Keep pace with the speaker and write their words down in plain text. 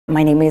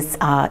My name is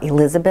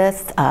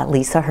Elizabeth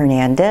Lisa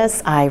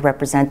Hernandez. I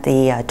represent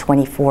the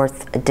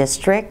 24th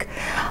District,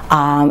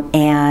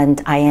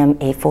 and I am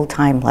a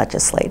full-time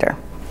legislator.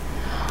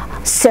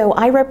 So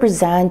I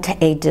represent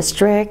a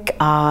district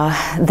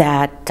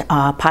that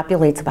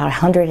populates about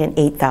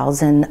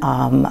 108,000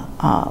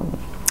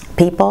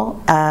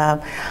 people. I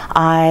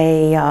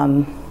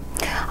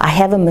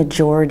have a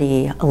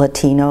majority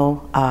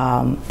Latino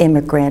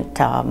immigrant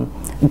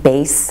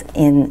base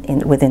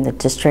within the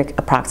district,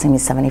 approximately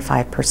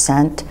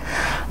 75%.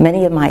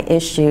 Many of my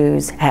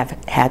issues have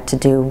had to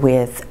do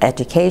with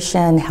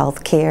education,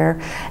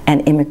 healthcare,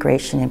 and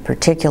immigration in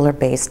particular,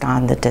 based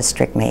on the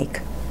district make.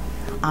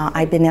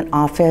 I've been in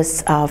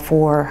office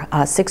for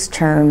 6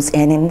 terms,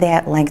 and in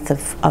that length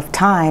of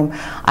time,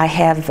 I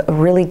have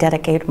really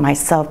dedicated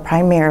myself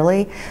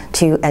primarily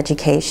to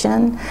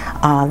education,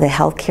 the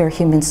healthcare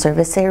human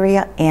service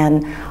area,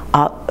 and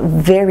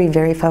very,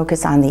 very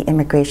focused on the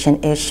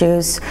immigration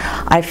issues.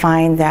 I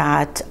find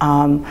that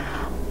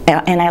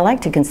and I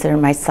like to consider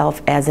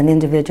myself as an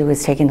individual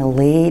who's taking a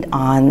lead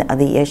on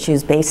the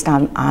issues based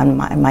on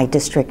my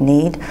district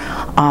need,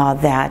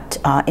 that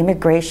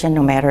immigration,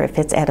 no matter if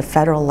it's at a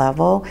federal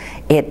level,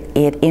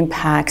 it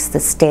impacts the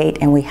state,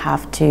 and we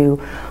have to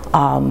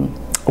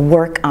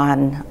work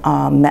on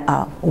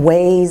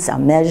ways,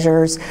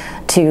 measures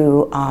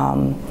to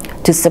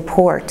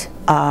support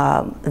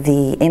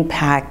the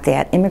impact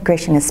that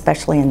immigration,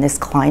 especially in this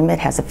climate,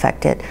 has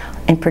affected,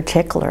 in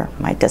particular,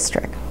 my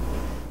district.